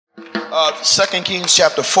2 Kings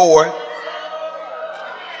chapter 4.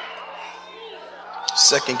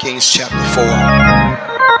 2 Kings chapter 4.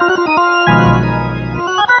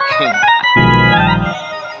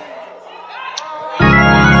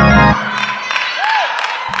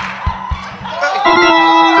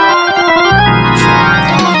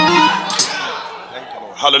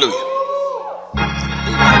 Hallelujah.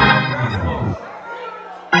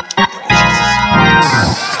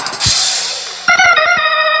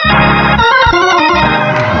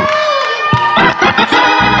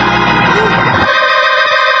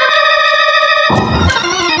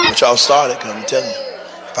 Y'all started, because I'm telling you,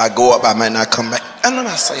 if I go up, I might not come back. And then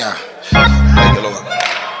I say, thank you, Lord.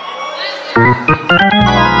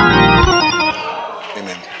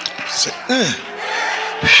 Amen. Say,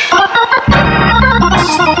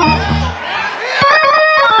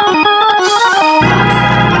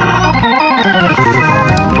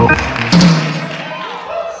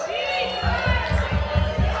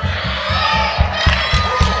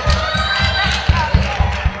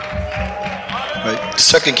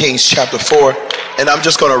 Second Kings chapter 4, and I'm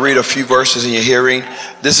just going to read a few verses in your hearing.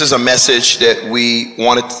 This is a message that we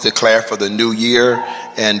wanted to declare for the new year,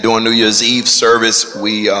 and during New Year's Eve service,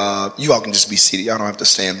 you all can just be seated. Y'all don't have to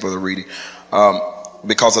stand for the reading.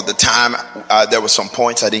 Because of the time, there were some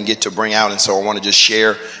points I didn't get to bring out, and so I want to just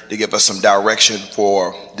share to give us some direction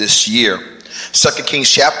for this year. 2 Kings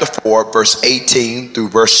chapter 4, verse 18 through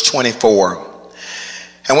verse 24.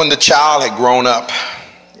 And when the child had grown up,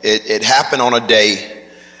 it happened on a day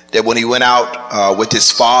that when he went out with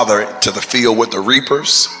his father to the field with the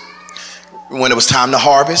reapers, when it was time to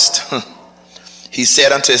harvest, he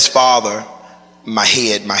said unto his father, my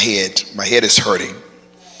head is hurting.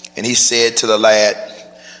 And he said to the lad,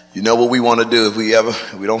 you know what we want to do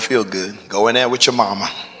if we don't feel good? Go in there with your mama.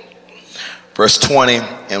 Verse 20,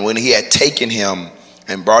 and when he had taken him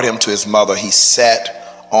and brought him to his mother, he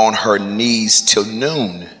sat on her knees till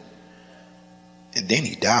noon. And then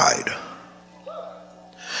he died.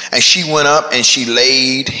 And she went up and she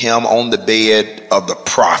laid him on the bed of the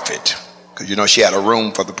prophet. Because she had a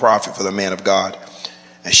room for the prophet, for the man of God.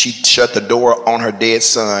 And she shut the door on her dead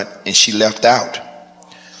son and she left out.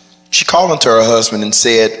 She called unto her husband and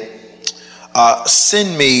said,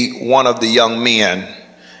 send me one of the young men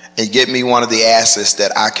and get me one of the asses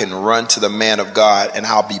that I can run to the man of God and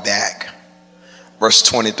I'll be back. Verse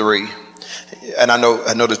 23. And I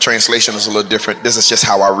know the translation is a little different. This is just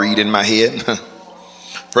how I read in my head.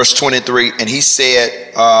 Verse 23, and he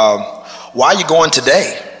said, why are you going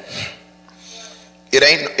today?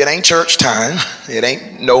 It ain't church time. It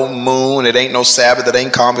ain't no moon. It ain't no Sabbath. It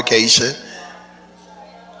ain't convocation.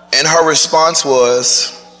 And her response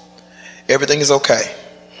was, everything is okay.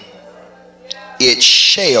 It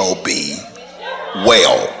shall be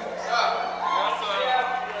well.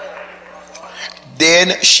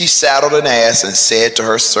 Then she saddled an ass and said to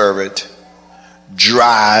her servant,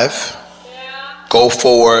 drive, go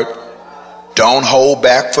forward, don't hold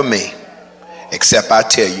back for me, except I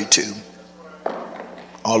tell you to.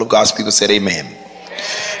 All of God's people said amen.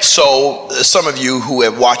 So some of you who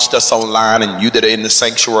have watched us online and you that are in the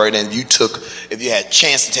sanctuary, and if you had a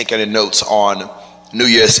chance to take any notes on New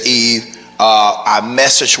Year's Eve, our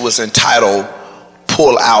message was entitled,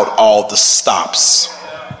 Pull Out All the Stops.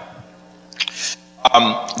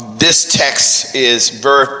 This text is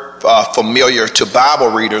very familiar to Bible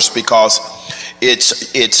readers because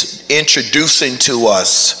it's introducing to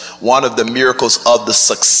us one of the miracles of the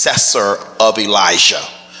successor of Elijah.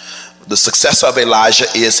 The successor of Elijah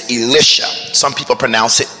is Elisha. Some people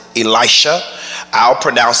pronounce it Elisha. I'll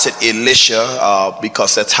pronounce it Elisha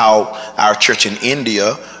because that's how our church in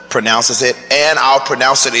India pronounces it. And I'll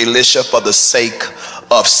pronounce it Elisha for the sake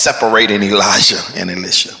of separating Elijah and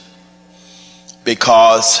Elisha.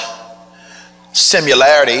 Because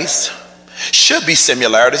similarities should be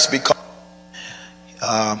similarities because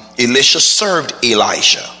Elisha served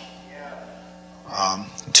Elijah.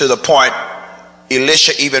 To the point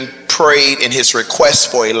Elisha even prayed in his request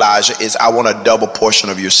for Elijah is, I want a double portion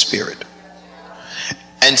of your spirit.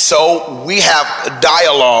 And so we have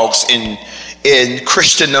dialogues in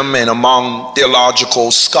Christendom and among theological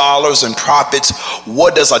scholars and prophets.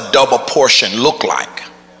 What does a double portion look like?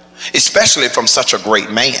 Especially from such a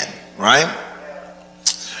great man, right?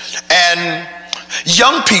 And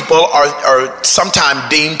young people are sometimes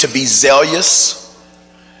deemed to be zealous,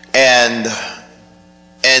 and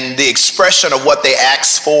the expression of what they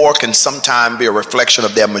ask for can sometimes be a reflection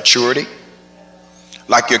of their maturity.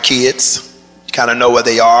 Like your kids, you kind of know where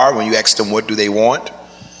they are when you ask them what do they want.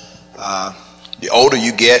 The older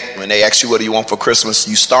you get, when they ask you what do you want for Christmas,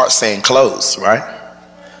 you start saying clothes, right?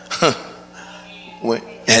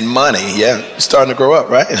 And money, yeah. You're starting to grow up,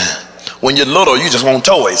 right? When you're little, you just want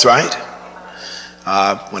toys, right?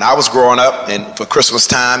 When I was growing up, and for Christmas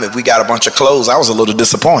time, if we got a bunch of clothes, I was a little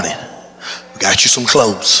disappointed. We got you some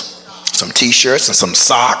clothes, some t-shirts and some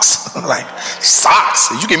socks. Like,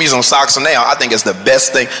 socks? You give me some socks now, I think it's the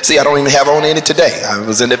best thing. See, I don't even have on any today. I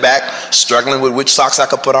was in the back struggling with which socks I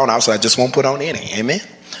could put on. I was like, I just won't put on any. Amen?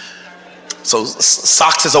 So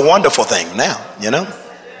socks is a wonderful thing now, you know?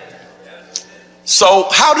 So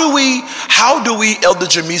how do we, Elder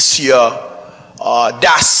Jamesia,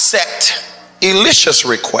 dissect Elisha's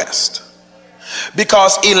request?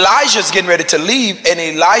 Because Elijah's getting ready to leave, and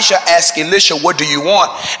Elijah asked Elisha, what do you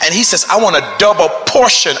want? And he says, I want a double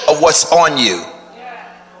portion of what's on you.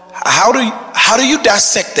 How do you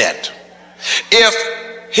dissect that?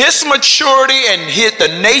 If his maturity and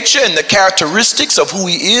the nature and the characteristics of who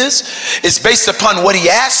he is based upon what he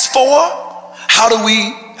asked for, how do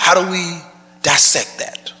we dissect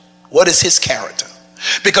that? What is his character?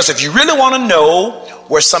 Because if you really want to know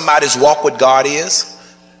where somebody's walk with God is,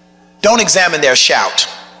 don't examine their shout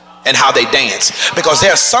and how they dance. Because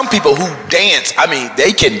there are some people who dance, I mean,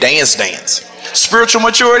 they can dance. Spiritual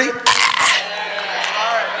maturity?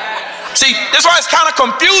 See, that's why it's kind of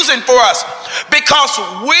confusing for us, because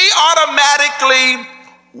we automatically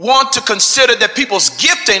want to consider that people's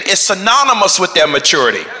gifting is synonymous with their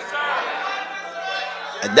maturity.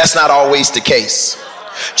 And that's not always the case.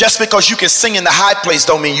 Just because you can sing in the high place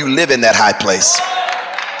don't mean you live in that high place.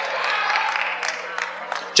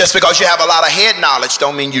 Just because you have a lot of head knowledge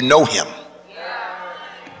don't mean you know him.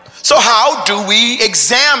 So how do we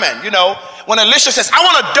examine? You know, when Elisha says, I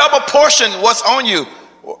want a double portion what's on you,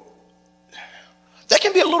 that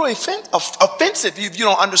can be a little offensive if you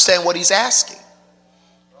don't understand what he's asking.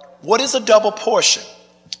 What is a double portion?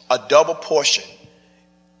 A double portion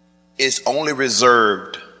is only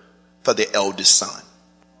reserved for the eldest son.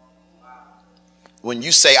 When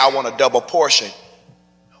you say, I want a double portion,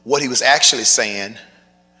 what he was actually saying,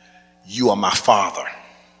 you are my father.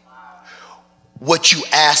 What you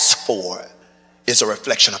ask for is a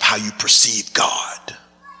reflection of how you perceive God.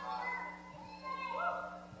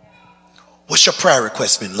 What's your prayer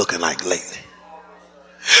request been looking like lately?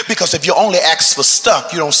 Because if you only ask for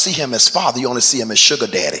stuff, you don't see him as father, you only see him as sugar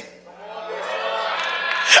daddy.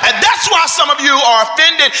 And that's why some of you are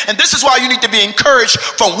offended, and this is why you need to be encouraged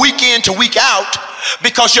from week in to week out,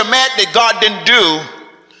 because you're mad that God didn't do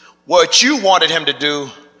what you wanted him to do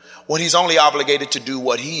when he's only obligated to do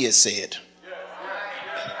what he has said.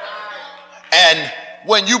 And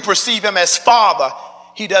when you perceive him as father,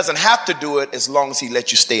 he doesn't have to do it as long as he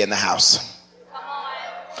lets you stay in the house.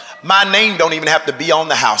 My name don't even have to be on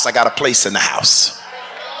the house. I got a place in the house.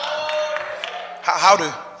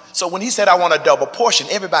 So when he said, I want a double portion,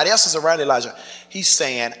 everybody else is around Elijah. He's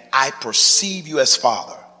saying, I perceive you as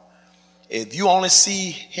father. If you only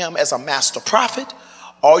see him as a master prophet,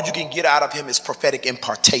 all you can get out of him is prophetic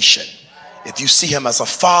impartation. If you see him as a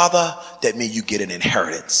father, that means you get an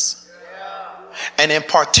inheritance. An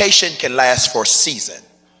impartation can last for a season,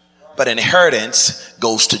 but an inheritance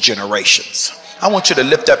goes to generations. I want you to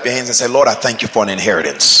lift up your hands and say, Lord, I thank you for an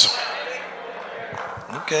inheritance.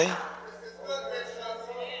 Okay.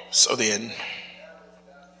 So then,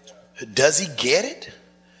 does he get it?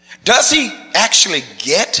 Does he actually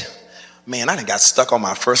get? Man, I done got stuck on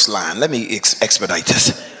my first line. Let me expedite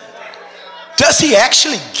this. Does he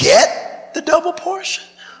actually get the double portion?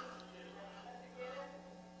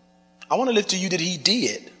 I want to lift to you that he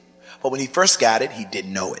did. But when he first got it, he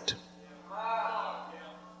didn't know it.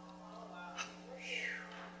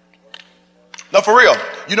 No, for real.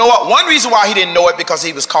 You know what? One reason why he didn't know it, because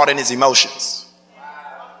he was caught in his emotions.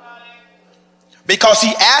 Because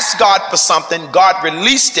he asked God for something, God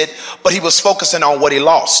released it, but he was focusing on what he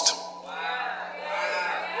lost.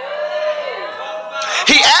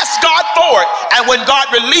 He asked God for it, and when God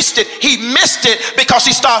released it, he missed it because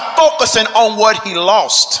he started focusing on what he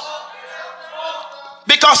lost.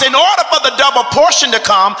 Because in order for the double portion to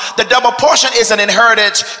come, the double portion is an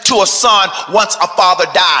inheritance to a son once a father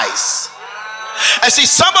dies. And see,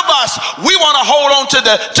 some of us, we want to hold on to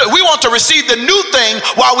we want to receive the new thing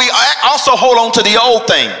while we also hold on to the old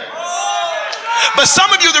thing. But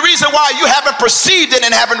some of you, the reason why you haven't perceived it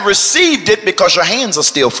and haven't received it, because your hands are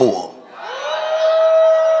still full.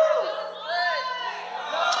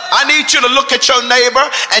 I need you to look at your neighbor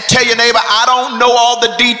and tell your neighbor, I don't know all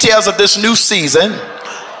the details of this new season,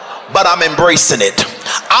 but I'm embracing it.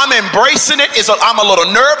 I'm embracing it. I'm a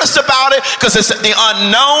little nervous about it because it's the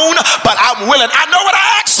unknown, but I'm willing. I know what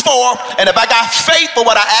I asked for, and if I got faith for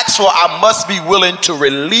what I asked for, I must be willing to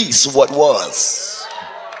release what was.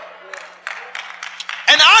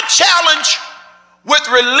 And our challenge with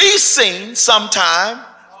releasing sometime,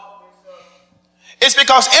 it's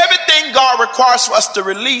because everything God requires for us to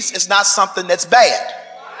release is not something that's bad.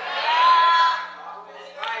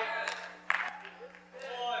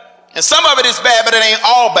 And some of it is bad, but it ain't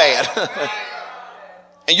all bad.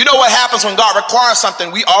 And you know what happens when God requires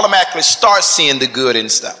something? We automatically start seeing the good in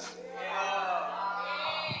stuff.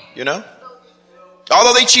 You know?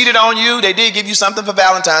 Although they cheated on you, they did give you something for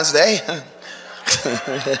Valentine's Day.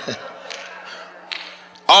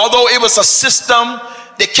 Although it was a system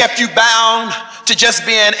that kept you bound to just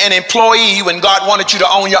being an employee when God wanted you to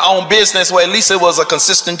own your own business, well, at least it was a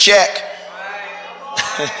consistent check.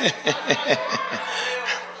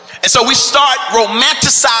 And so we start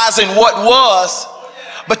romanticizing what was.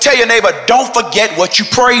 But tell your neighbor, don't forget what you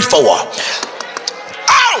prayed for.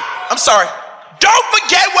 Oh, I'm sorry. Don't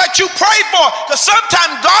forget what you prayed for. Because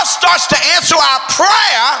sometimes God starts to answer our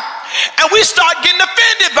prayer and we start getting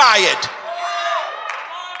offended by it.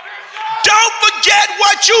 Don't forget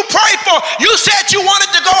what you prayed for. You said you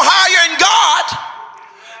wanted to go higher in God.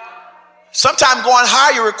 Sometimes going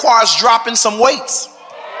higher requires dropping some weights.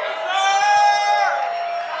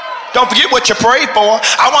 Don't forget what you prayed for.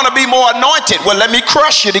 I want to be more anointed. Well, let me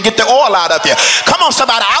crush you to get the oil out of you. Come on,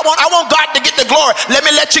 somebody. I want God to get the glory. Let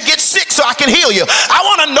me let you get sick so I can heal you. I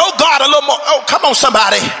want to know God a little more. Oh, come on,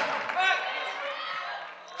 somebody.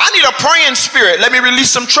 I need a praying spirit. Let me release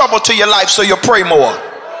some trouble to your life so you'll pray more.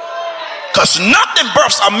 Because nothing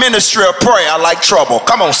births a ministry of prayer like trouble.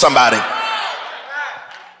 Come on, somebody.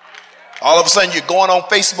 All of a sudden, you're going on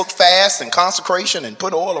Facebook fast and consecration and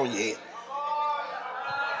put oil on your head.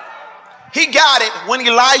 He got it when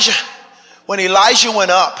Elijah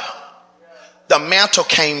went up, the mantle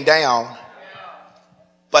came down,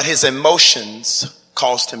 but his emotions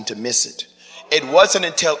caused him to miss it. It wasn't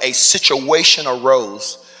until a situation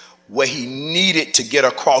arose where he needed to get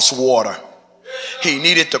across water. He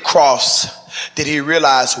needed to cross, that he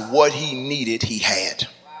realized what he needed he had.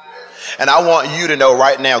 And I want you to know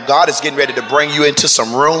right now, God is getting ready to bring you into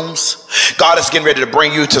some rooms. God is getting ready to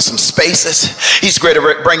bring you into some spaces. He's ready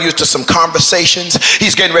to bring you to some conversations.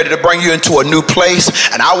 He's getting ready to bring you into a new place.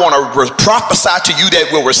 And I want to prophesy to you that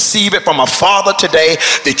will receive it from a father today,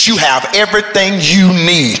 that you have everything you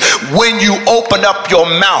need. When you open up your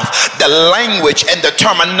mouth, the language and the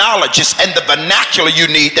terminologies and the vernacular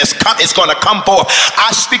you need is going to come forth.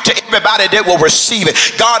 I speak to everybody that will receive it.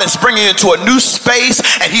 God is bringing you into a new space,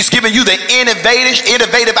 and he's giving you the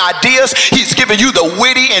innovative ideas. He's giving you the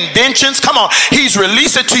witty inventions. Come on, he's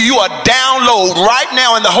releasing to you a download right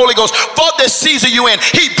now in the Holy Ghost for this season you in.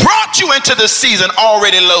 He brought you into the season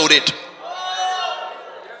already loaded.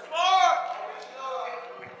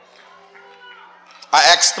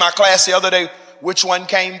 I asked my class the other day, which one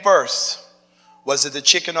came first? Was it the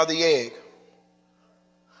chicken or the egg?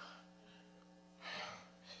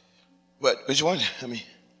 But which one?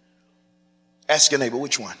 Ask your neighbor,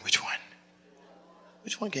 which one? Which one?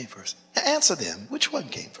 Which one came first? Answer them. Which one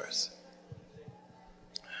came first?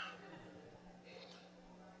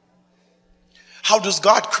 How does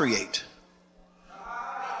God create?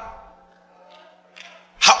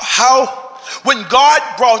 How when God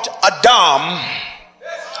brought Adam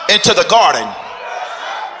into the garden,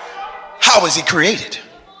 how was he created?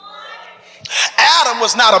 Adam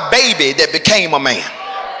was not a baby that became a man.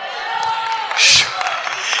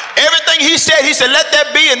 Everything he said, let there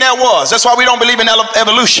be, and there was. That's why we don't believe in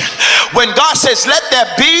evolution. When God says, let there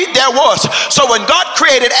be, there was. So when God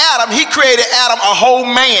created Adam, he created Adam a whole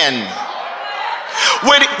man.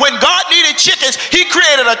 When God needed chickens, he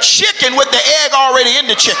created a chicken with the egg already in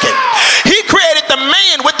the chicken. He created the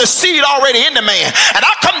man with the seed already in the man. And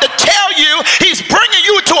I come to tell you, he's bringing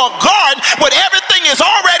you to a garden where everything is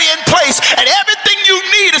already in place and everything you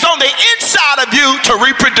need is on the inside of you to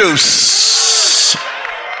reproduce.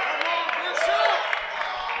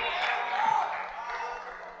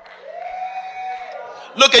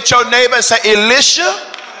 Look at your neighbor and say, Elisha,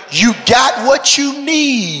 you got what you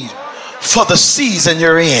need for the season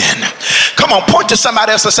you're in. Come on, point to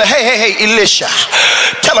somebody else and say, hey, Elisha.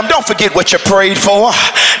 Tell them, don't forget what you prayed for.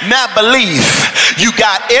 Now believe you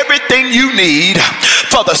got everything you need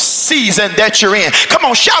for the season that you're in. Come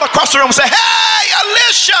on, shout across the room and say, hey,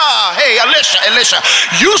 Elisha. Hey, Elisha.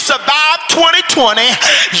 You survived 2020.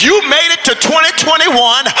 You made it to 2021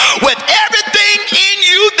 with everything in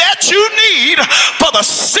you that you need for the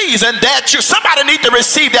season that you. Somebody need to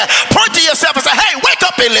receive that. Point to yourself and say, hey, wake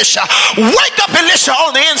up, Elisha. Wake up, Elisha,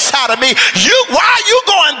 on the inside of me. Why are you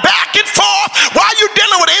going back and forth? Why are you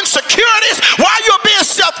dealing with insecurities? Why are you being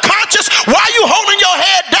self-conscious? Why are you holding your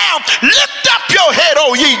head down? Lift up your head,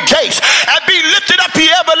 O ye gates, and be lifted up,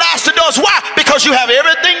 ye everlasting doors. Why? Because you have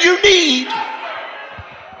everything you need.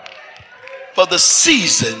 for the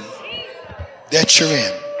season that you're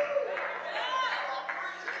in.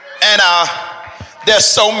 And there's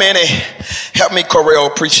so many. Help me,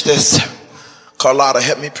 Correll, preach this. Carlotta,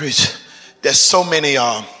 help me preach. There's so many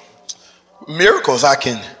miracles I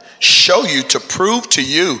can show you to prove to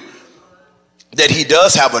you that he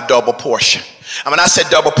does have a double portion. And when I said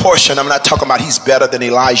double portion, I'm not talking about he's better than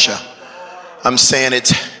Elijah. I'm saying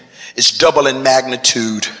it's double in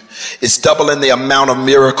magnitude. It's double in the amount of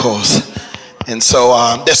miracles. And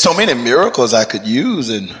so there's so many miracles I could use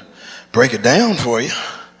and break it down for you.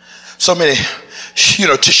 So many,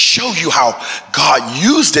 to show you how God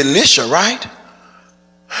used Elisha, right?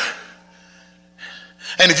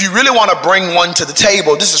 And if you really want to bring one to the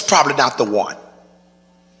table, this is probably not the one.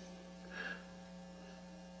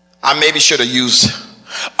 I maybe should have used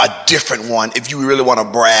a different one if you really want to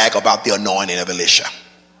brag about the anointing of Elisha.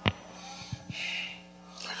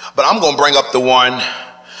 But I'm going to bring up the one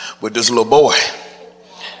with this little boy,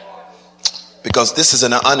 because this is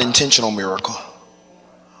an unintentional miracle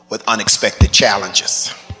with unexpected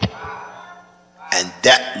challenges. And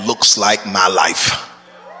that looks like my life.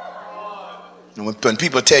 And when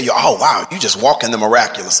people tell you, oh wow, you just walk in the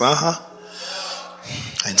miraculous,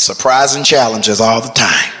 and surprising challenges all the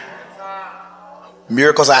time.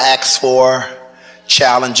 Miracles I asked for,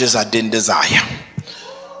 challenges I didn't desire.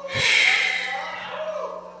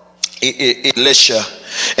 Elisha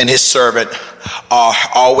and his servant are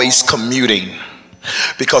always commuting,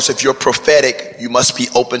 because if you're prophetic, you must be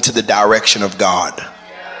open to the direction of God.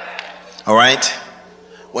 All right?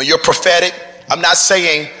 When you're prophetic, I'm not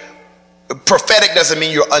saying prophetic doesn't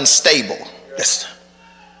mean you're unstable.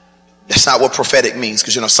 That's not what prophetic means,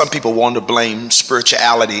 because some people want to blame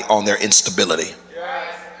spirituality on their instability.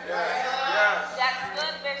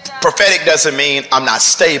 Prophetic doesn't mean I'm not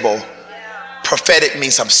stable. Prophetic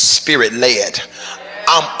means I'm spirit led.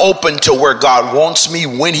 I'm open to where God wants me,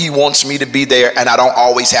 when he wants me to be there, and I don't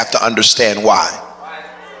always have to understand why.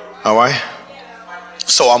 All right?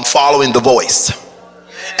 So I'm following the voice.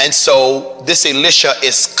 And so this Elisha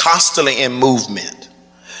is constantly in movement.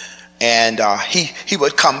 And he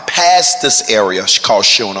would come past this area called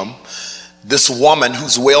Shunem. This woman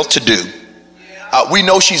who's well-to-do. We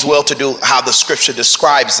know she's well-to-do, how the scripture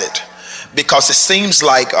describes it, because it seems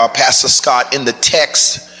like Pastor Scott, in the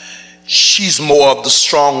text, she's more of the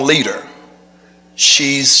strong leader.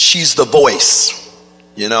 She's the voice.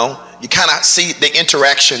 You kind of see the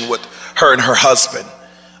interaction with her and her husband,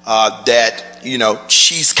 that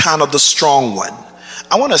she's kind of the strong one.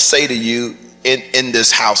 I want to say to you in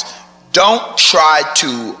this house, don't try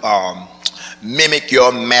to mimic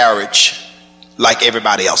your marriage like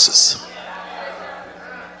everybody else's.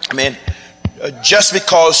 I mean, just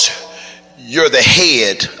because you're the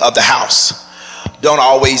head of the house don't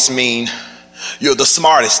always mean you're the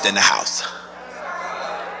smartest in the house.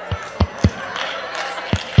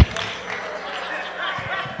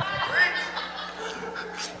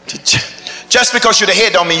 Just because you're the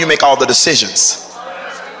head don't mean you make all the decisions.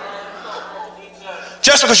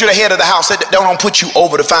 Just because you're the head of the house, that don't put you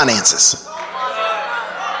over the finances.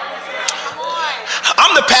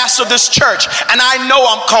 I'm the pastor of this church, and I know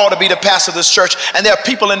I'm called to be the pastor of this church, and there are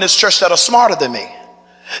people in this church that are smarter than me.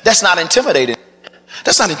 That's not intimidating.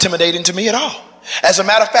 That's not intimidating to me at all. As a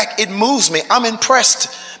matter of fact, it moves me. I'm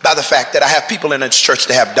impressed by the fact that I have people in this church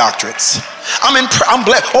that have doctorates. I'm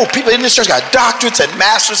blessed. Oh, people in this church got doctorates and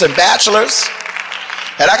masters and bachelors,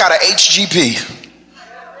 and I got an HGP.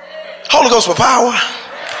 Holy Ghost with power.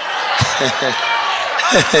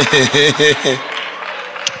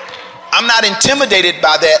 I'm not intimidated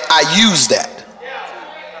by that. I use that.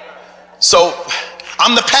 So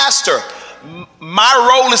I'm the pastor. My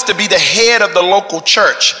role is to be the head of the local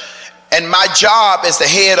church. And my job as the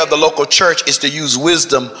head of the local church is to use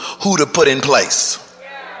wisdom who to put in place.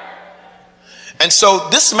 And so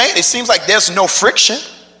this man, it seems like there's no friction.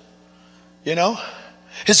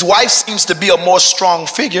 His wife seems to be a more strong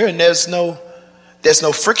figure, and there's no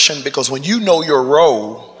friction, because when you know your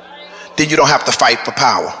role, then you don't have to fight for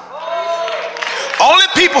power. Only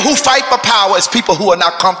people who fight for power is people who are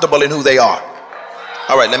not comfortable in who they are.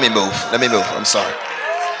 All right, let me move. I'm sorry.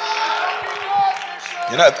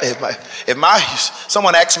 If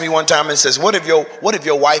someone asked me one time and says, what if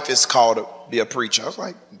your wife is called to be a preacher? I was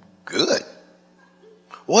like, good.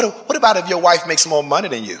 What about if your wife makes more money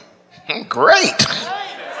than you? Great.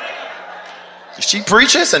 If she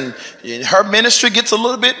preaches and her ministry gets a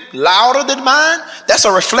little bit louder than mine, that's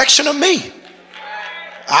a reflection of me.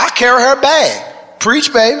 I carry her bag.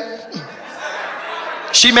 Preach, baby.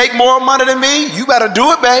 She make more money than me. You better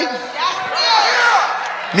do it, babe.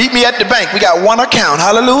 Meet me at the bank. We got one account.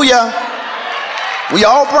 Hallelujah. We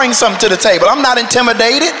all bring something to the table. I'm not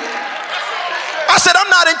intimidated. I said, I'm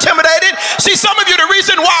not intimidated. See, some of you, the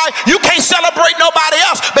reason why you can't celebrate nobody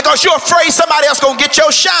else, because you're afraid somebody else gonna get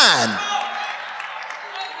your shine.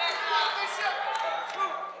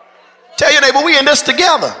 Tell your neighbor, we in this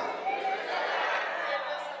together.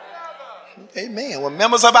 Amen. When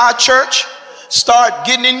members of our church start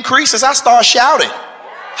getting increases, I start shouting.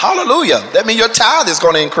 Hallelujah. That means your tithe is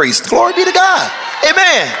going to increase. Glory be to God.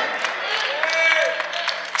 Amen.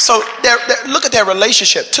 So look at their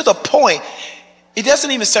relationship to the point. It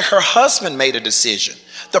doesn't even say her husband made a decision.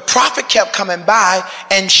 The prophet kept coming by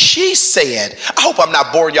and she said, I hope I'm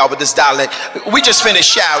not boring y'all with this dialect. We just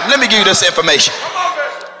finished shouting. Let me give you this information.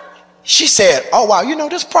 She said, oh wow, you know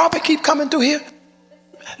this prophet keep coming through here.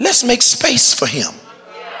 Let's make space for him.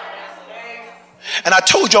 And I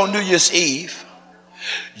told you on New Year's Eve,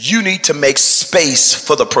 you need to make space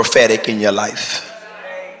for the prophetic in your life.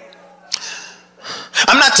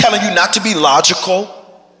 I'm not telling you not to be logical.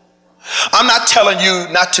 I'm not telling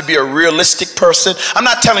you not to be a realistic person. I'm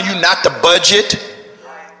not telling you not to budget.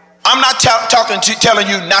 I'm not telling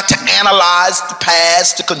you not to analyze the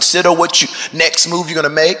past, to consider what next move you're going to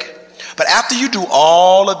make. But after you do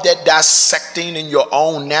all of that dissecting in your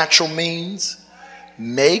own natural means,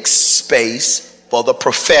 make space for the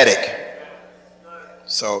prophetic.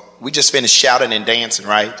 So we just finished shouting and dancing,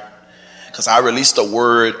 right? Because I released a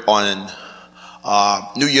word on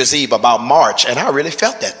New Year's Eve about March, and I really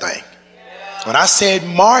felt that thing. When I said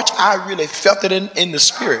March, I really felt it in the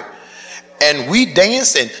spirit. And we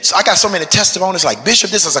danced, and so I got so many testimonies like, Bishop,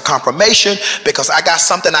 this is a confirmation because I got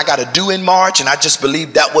something I got to do in March, and I just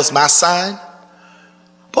believe that was my sign.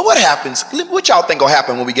 But what happens? What y'all think gonna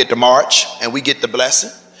happen when we get to March and we get the blessing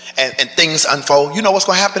and things unfold? You know what's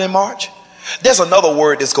gonna happen in March? There's another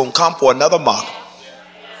word that's gonna come for another month.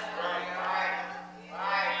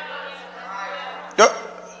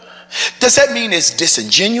 Does that mean it's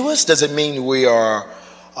disingenuous? Does it mean we're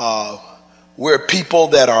people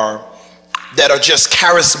that are just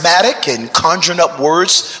charismatic and conjuring up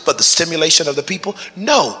words for the stimulation of the people?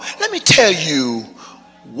 No. Let me tell you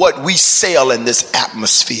what we sell in this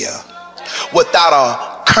atmosphere without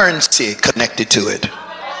a currency connected to it.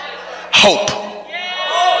 Hope.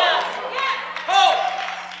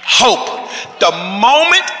 Hope. The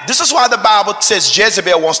moment, this is why the Bible says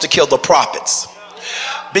Jezebel wants to kill the prophets.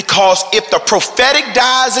 Because if the prophetic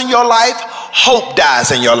dies in your life, hope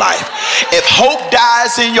dies in your life. If hope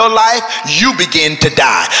dies in your life, you begin to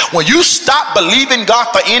die. When you stop believing God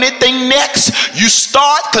for anything next, you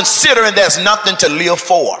start considering there's nothing to live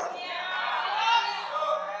for.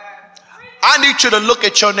 I need you to look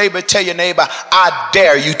at your neighbor and tell your neighbor, I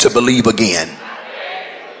dare you to believe again.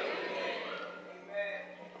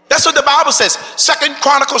 That's what the Bible says. 2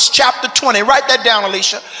 Chronicles chapter 20. Write that down,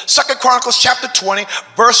 Alicia. 2 Chronicles chapter 20,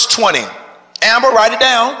 verse 20. Amber, write it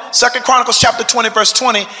down. 2 Chronicles chapter 20, verse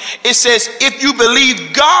 20. It says, if you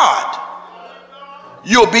believe God,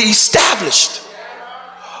 you'll be established.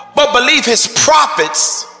 But believe his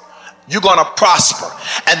prophets, you're going to prosper.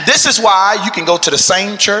 And this is why you can go to the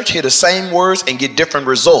same church, hear the same words, and get different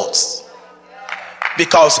results.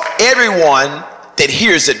 Because everyone that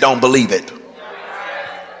hears it don't believe it.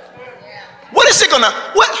 What is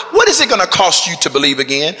it gonna cost you to believe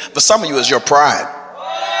again? For some of you, is your pride.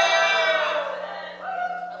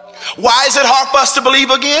 Why is it hard for us to believe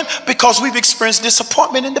again? Because we've experienced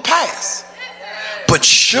disappointment in the past. But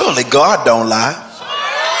surely God don't lie.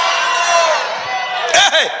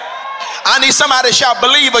 Hey, I need somebody to shout,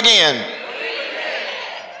 believe again.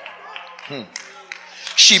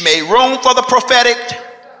 She made room for the prophetic.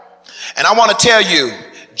 And I want to tell you,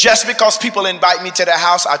 just because people invite me to their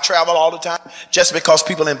house, I travel all the time. Just because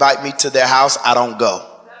people invite me to their house, I don't go.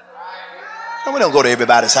 No, we don't go to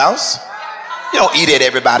everybody's house. You don't eat at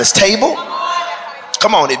everybody's table.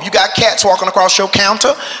 Come on, if you got cats walking across your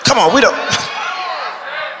counter, come on, we don't.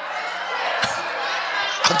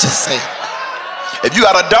 I'm just saying. If you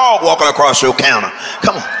got a dog walking across your counter,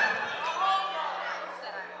 come on.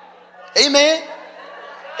 Amen.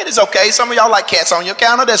 It is okay. Some of y'all like cats on your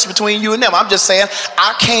counter. That's between you and them. I'm just saying,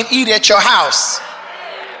 I can't eat at your house.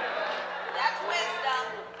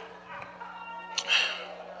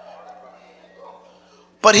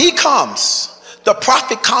 But he comes. The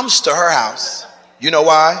prophet comes to her house. You know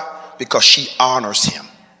why? Because she honors him.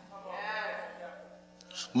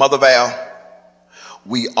 Mother Val,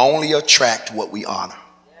 we only attract what we honor.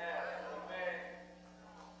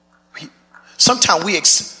 Sometimes we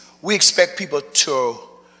expect people to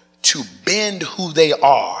bend who they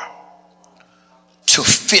are to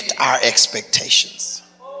fit our expectations.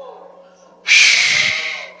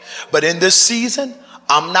 But in this season,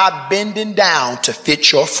 I'm not bending down to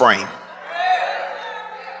fit your frame.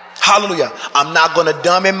 Hallelujah. I'm not going to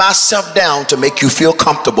dummy myself down to make you feel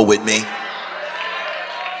comfortable with me.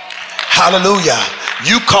 Hallelujah.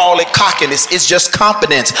 You call it cockiness. It's just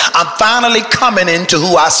confidence. I'm finally coming into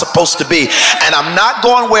who I'm supposed to be. And I'm not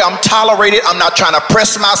going where I'm tolerated. I'm not trying to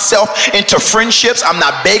press myself into friendships. I'm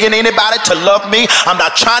not begging anybody to love me. I'm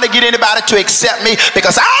not trying to get anybody to accept me,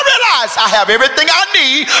 because I realize I have everything I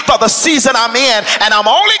need for the season I'm in. And I'm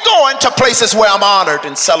only going to places where I'm honored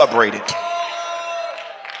and celebrated.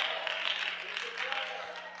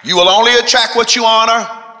 You will only attract what you honor.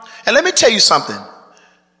 And let me tell you something.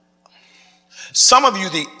 Some of you,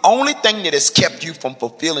 the only thing that has kept you from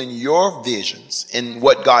fulfilling your visions and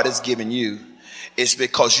what God has given you is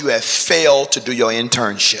because you have failed to do your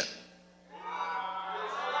internship.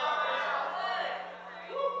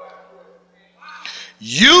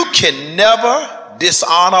 You can never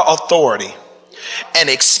dishonor authority and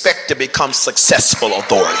expect to become successful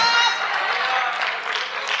authority.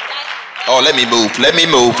 Oh, let me move. Let me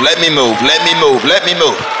move. Let me move. Let me move. Let me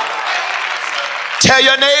move. Tell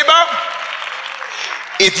your neighbor,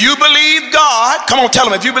 if you believe God, come on, tell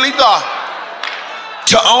them, if you believe God,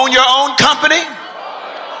 to own your own company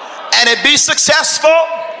and it be successful,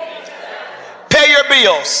 pay your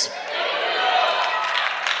bills.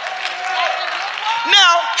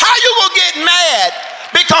 Now, how you gonna get mad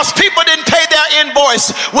because people didn't pay their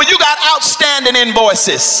invoice when you got outstanding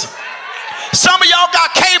invoices? Some of y'all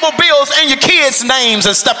got cable bills and your kids' names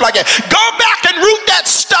and stuff like that. Go back and root that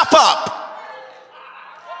stuff up.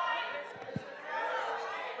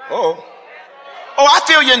 Oh, I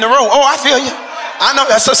feel you in the room. Oh, I feel you. I know.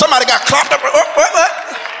 So somebody got clapped up. What?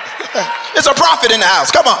 There's a prophet in the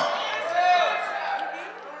house. Come on.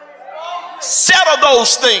 Settle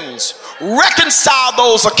those things. Reconcile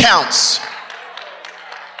those accounts.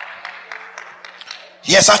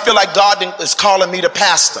 Yes, I feel like God is calling me to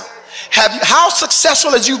pastor. How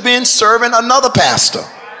successful has you been serving another pastor?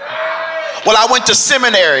 Well, I went to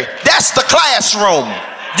seminary. That's the classroom.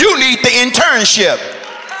 You need the internship.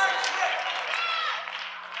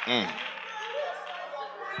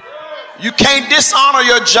 You can't dishonor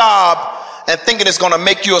your job and thinking it's going to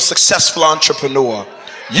make you a successful entrepreneur.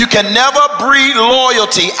 You can never breed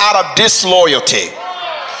loyalty out of disloyalty.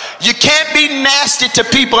 You can't be nasty to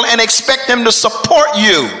people and expect them to support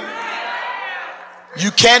you.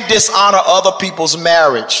 You can't dishonor other people's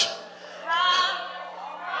marriage.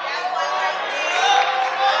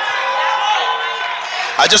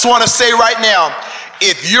 I just want to say right now,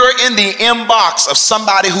 if you're in the inbox of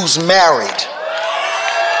somebody who's married,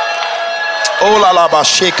 oh la la ba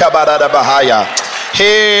sheka barada bahaya.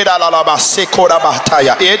 Hey la la la ba sekora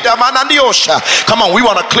bataya. Come on, we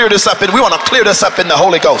want to clear this up, and we want to clear this up in the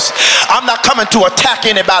Holy Ghost. I'm not coming to attack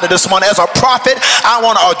anybody this morning. As a prophet, I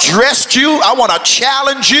want to address you. I want to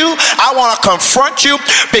challenge you. I want to confront you,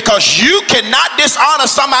 because you cannot dishonor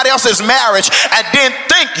somebody else's marriage and then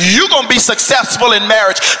think you're going to be successful in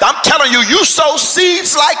marriage. I'm telling you, you sow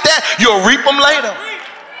seeds like that, you'll reap them later.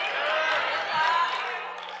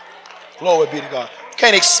 Glory be to God.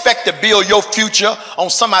 Can't expect to build your future on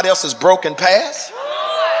somebody else's broken past.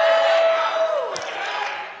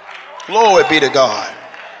 Glory be to God.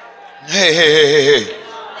 Hey.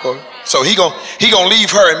 So he gonna leave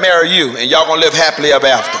her and marry you, and y'all gonna live happily ever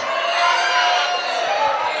after.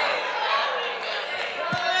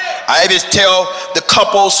 I always tell the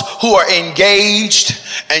couples who are engaged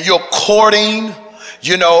and you're courting,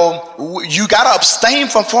 you gotta abstain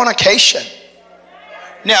from fornication.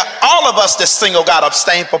 Now, all of us that's single got to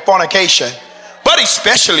abstain from fornication, but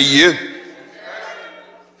especially you.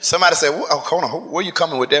 Somebody said, well, hold on, where are you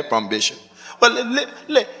coming with that from, Bishop? Well,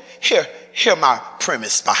 hear my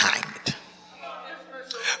premise behind it.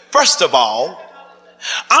 First of all,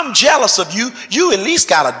 I'm jealous of you. You at least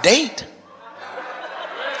got a date.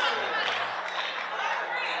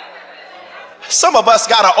 Some of us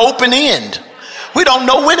got an open end. We don't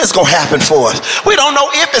know when it's going to happen for us. We don't know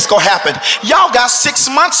if it's going to happen. Y'all got 6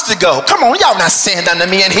 months to go. Come on, y'all not saying nothing to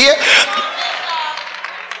me in here.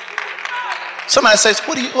 Somebody says,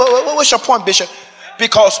 what's your point, Bishop?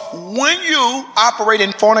 Because when you operate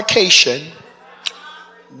in fornication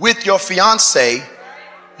with your fiance,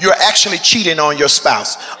 you're actually cheating on your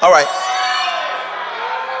spouse. All right.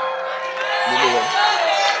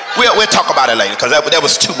 We'll talk about it later, because that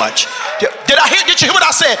was too much. Did you hear what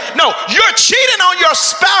I said? No, you're cheating on your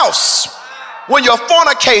spouse when you're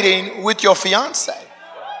fornicating with your fiance.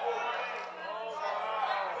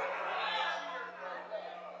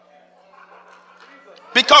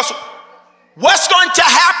 Because what's going to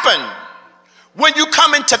happen when you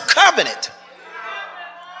come into covenant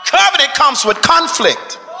covenant comes with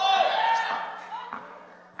conflict.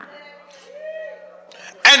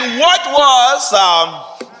 And what was,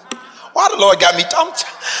 why the Lord got me,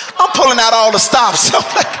 I'm pulling out all the stops. I'm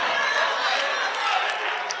like,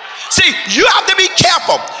 see, you have to be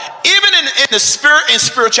careful. Even in the spirit and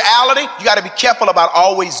spirituality, you got to be careful about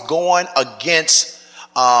always going against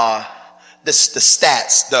the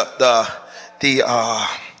stats, the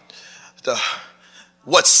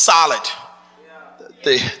what's solid,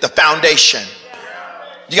 the foundation.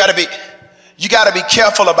 You got to be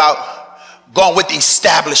careful about going with the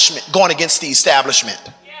establishment, going against the establishment,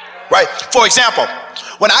 right? For example,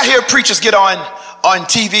 when I hear preachers get on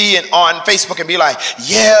TV and on Facebook and be like,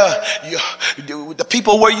 yeah, the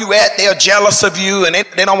people where you at, they're jealous of you and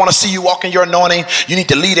they don't want to see you walk in your anointing. You need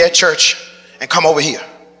to leave that church and come over here.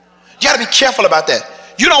 You got to be careful about that.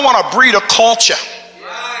 You don't want to breed a culture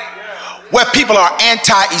where people are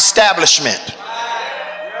anti-establishment.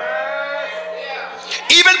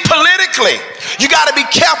 Even politically, you got to be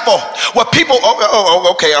careful where people,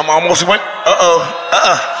 okay, I'm almost went,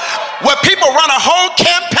 where people run a whole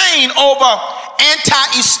campaign over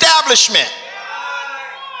anti-establishment.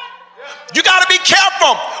 You got to be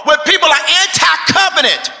careful when people are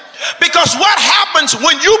anti-covenant, because what happens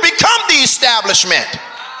when you become the establishment?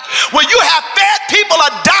 When you have fed people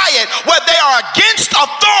a diet where they are against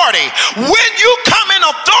authority, when you come in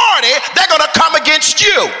authority, they're going to come against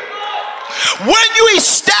you. When you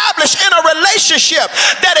establish in a relationship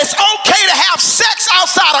that it's okay to have sex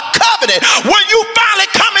outside of covenant, when you finally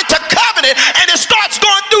come into covenant and it starts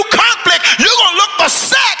going through conflict, you're going to look for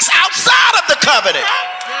sex outside of the covenant.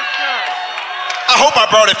 I hope I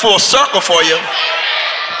brought it full circle for you.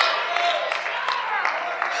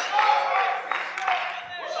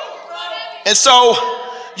 And so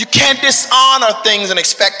you can't dishonor things and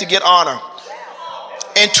expect to get honor.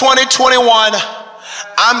 In 2021,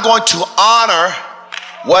 I'm going to honor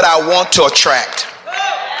what I want to attract.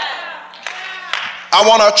 I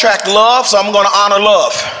want to attract love, so I'm going to honor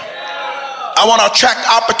love. I want to attract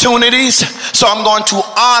opportunities, so I'm going to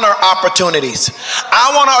honor opportunities.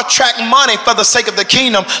 I want to attract money for the sake of the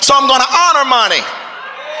kingdom, so I'm going to honor money.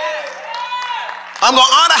 I'm going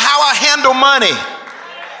to honor how I handle money.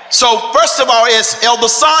 So first of all is Elder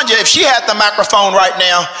Sonia, if she had the microphone right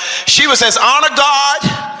now, she would say, honor God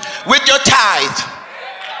with your tithe.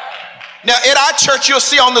 Now at our church, you'll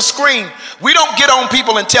see on the screen, we don't get on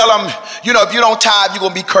people and tell them, if you don't tithe, you're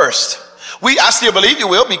going to be cursed. I still believe you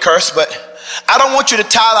will be cursed, but I don't want you to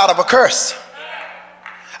tithe out of a curse,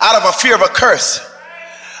 out of a fear of a curse.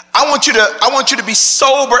 I want you to be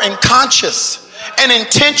sober and conscious and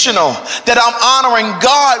intentional that I'm honoring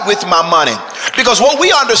God with my money. Because what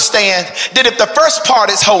we understand, that if the first part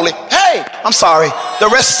is holy, hey, I'm sorry, the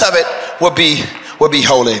rest of it will be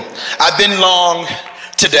holy. I've been long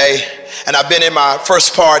today, and I've been in my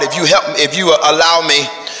first part. If you allow me,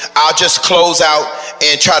 I'll just close out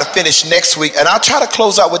and try to finish next week. And I'll try to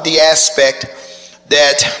close out with the aspect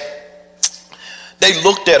that they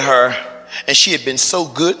looked at her and she had been so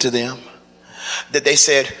good to them that they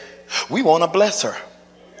said, we want to bless her.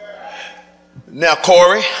 Now,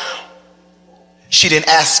 Corey, she didn't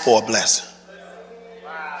ask for a blessing.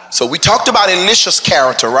 So we talked about Elisha's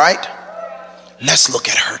character, right? Let's look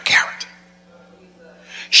at her character.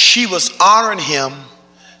 She was honoring him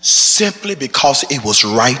simply because it was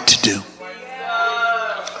right to do.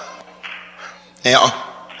 Now,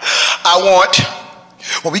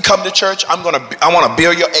 when we come to church, I want to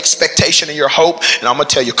build your expectation and your hope, and I'm going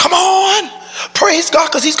to tell you, come on, praise God,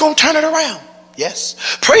 because he's going to turn it around. Yes.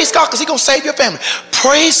 Praise God, because he's going to save your family.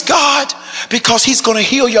 Praise God, because he's going to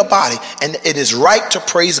heal your body. And it is right to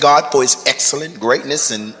praise God for his excellent greatness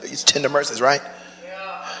and his tender mercies, right?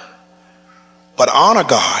 But honor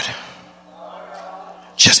God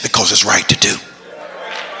just because it's right to do.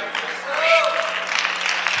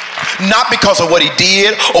 Not because of what he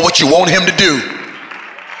did or what you want him to do.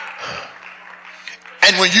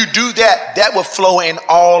 And when you do that, that will flow in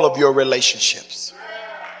all of your relationships.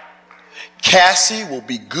 Cassie will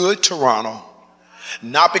be good to Ronald,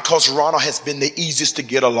 not because Ronald has been the easiest to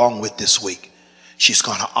get along with this week. She's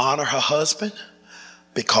going to honor her husband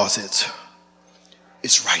because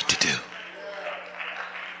it's right to do.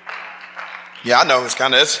 Yeah, I know it's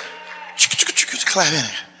kind of clapping.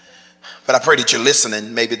 But I pray that you're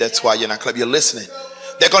listening. Maybe that's why you're not clapping. You're listening.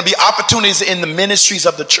 There are going to be opportunities in the ministries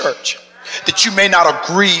of the church that you may not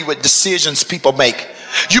agree with decisions people make.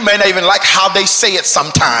 You may not even like how they say it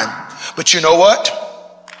sometime. But you know what?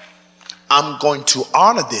 I'm going to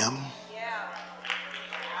honor them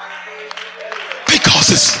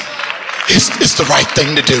because it's the right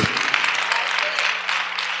thing to do.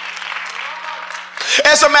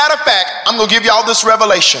 As a matter of fact, I'm going to give y'all this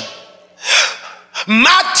revelation.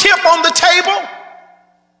 My tip on the table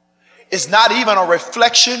is not even a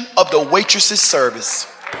reflection of the waitress's service.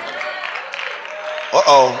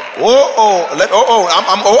 I'm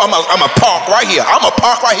a park right here. I'm a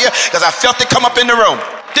park right here because I felt it come up in the room.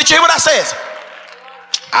 Did you hear what I said?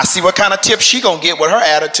 I see what kind of tip she gonna get with her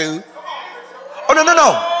attitude. Oh, no.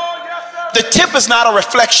 The tip is not a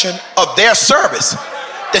reflection of their service.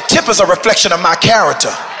 The tip is a reflection of my character.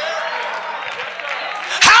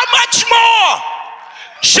 How much more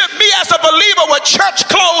should me as a believer with church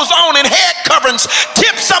clothes on and head coverings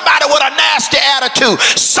tip somebody with a nasty attitude?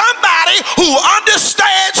 Somebody who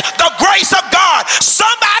understands the grace of God.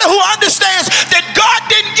 Somebody who understands that God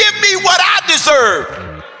didn't give me what I deserve.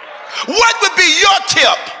 What would be your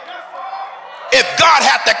tip if God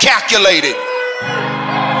had to calculate it?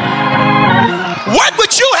 What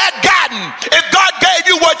would you have gotten if God gave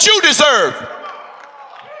you what you deserve?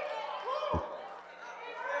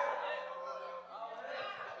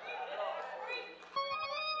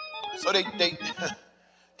 So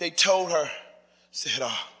they told her, said,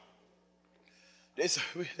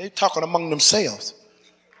 they talking among themselves.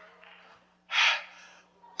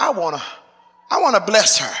 I wanna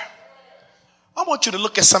bless her. I want you to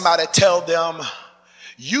look at somebody and tell them,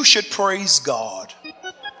 you should praise God.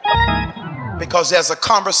 Because there's a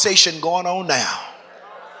conversation going on now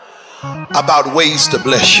about ways to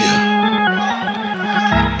bless you.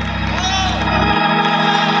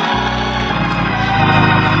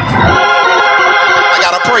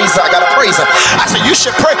 I gotta praise her. I said, you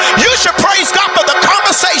should praise God for the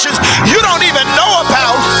conversations you don't even know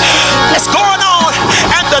about that's going on.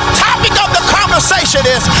 And the topic of the conversation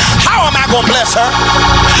is, how am I gonna bless her?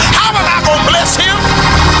 How am I gonna bless him?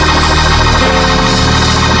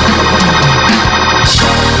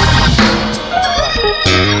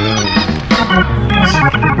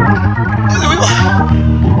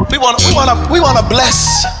 We want to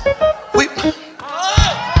bless.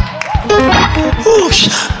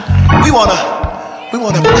 We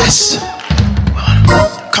want to bless.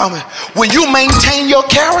 Come on. When you maintain your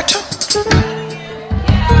character.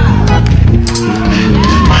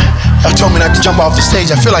 Y'all told me not to jump off the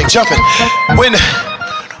stage. I feel like jumping. When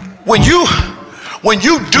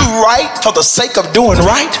you do right for the sake of doing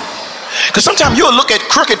right. Because sometimes you'll look at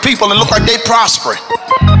crooked people and look like they prospering.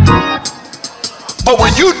 But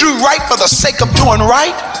when you do right for the sake of doing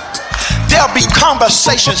right, there'll be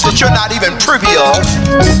conversations that you're not even privy of,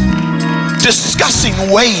 discussing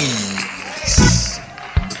ways.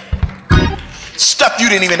 Stuff you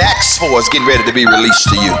didn't even ask for is getting ready to be released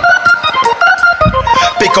to you.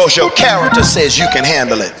 Because your character says you can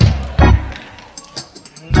handle it.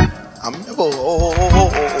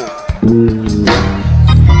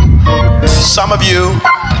 Some of you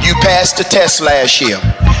passed the test last year.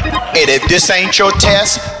 And if this ain't your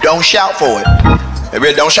test, don't shout for it.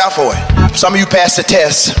 Really, don't shout for it. Some of you passed the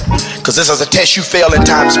test because this is a test you failed in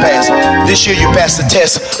times past. This year you passed the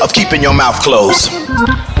test of keeping your mouth closed.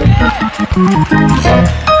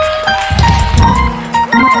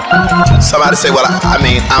 Somebody say, well,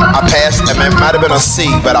 I passed. It might have been a C,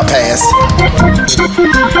 but I passed.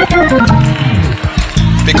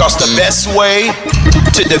 Because the best way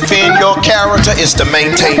to defend your character is to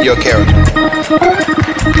maintain your character.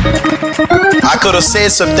 I could have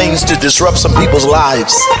said some things to disrupt some people's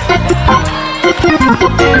lives.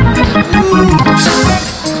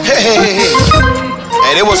 Hey.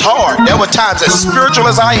 And it was hard. There were times, as spiritual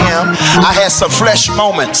as I am, I had some flesh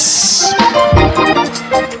moments.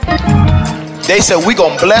 They said, we're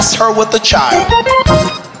going to bless her with a child.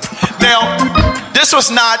 Now, this was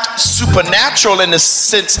not supernatural in the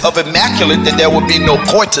sense of immaculate, that there would be no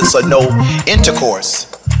coitus or no intercourse.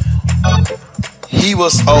 He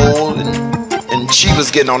was old and she was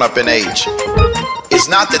getting on up in age. It's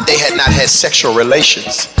not that they had not had sexual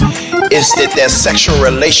relations. It's that their sexual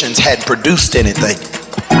relations hadn't produced anything.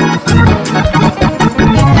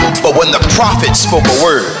 But when the prophet spoke a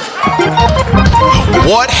word,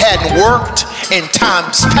 what had worked in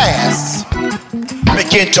times past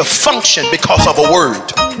began to function because of a word.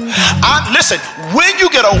 Listen, when you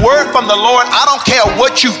get a word from the Lord, I don't care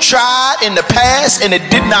what you've tried in the past and it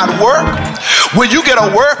did not work. When you get a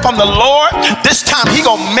word from the Lord, this time he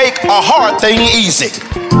gonna make a hard thing easy.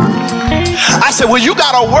 I said, when you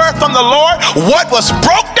got a word from the Lord, what was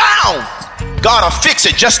broke down, God will fix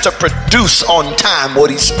it just to produce on time what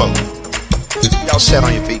he spoke. Y'all sit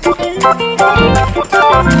on your feet.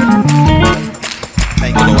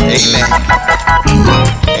 Thank you, Lord. Amen.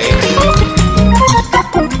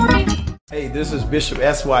 Hey, this is Bishop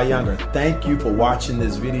S.Y. Younger. Thank you for watching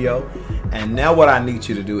this video. And now what I need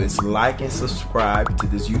you to do is like and subscribe to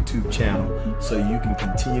this YouTube channel so you can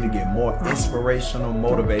continue to get more inspirational,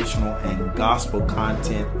 motivational, and gospel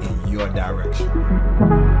content in your direction.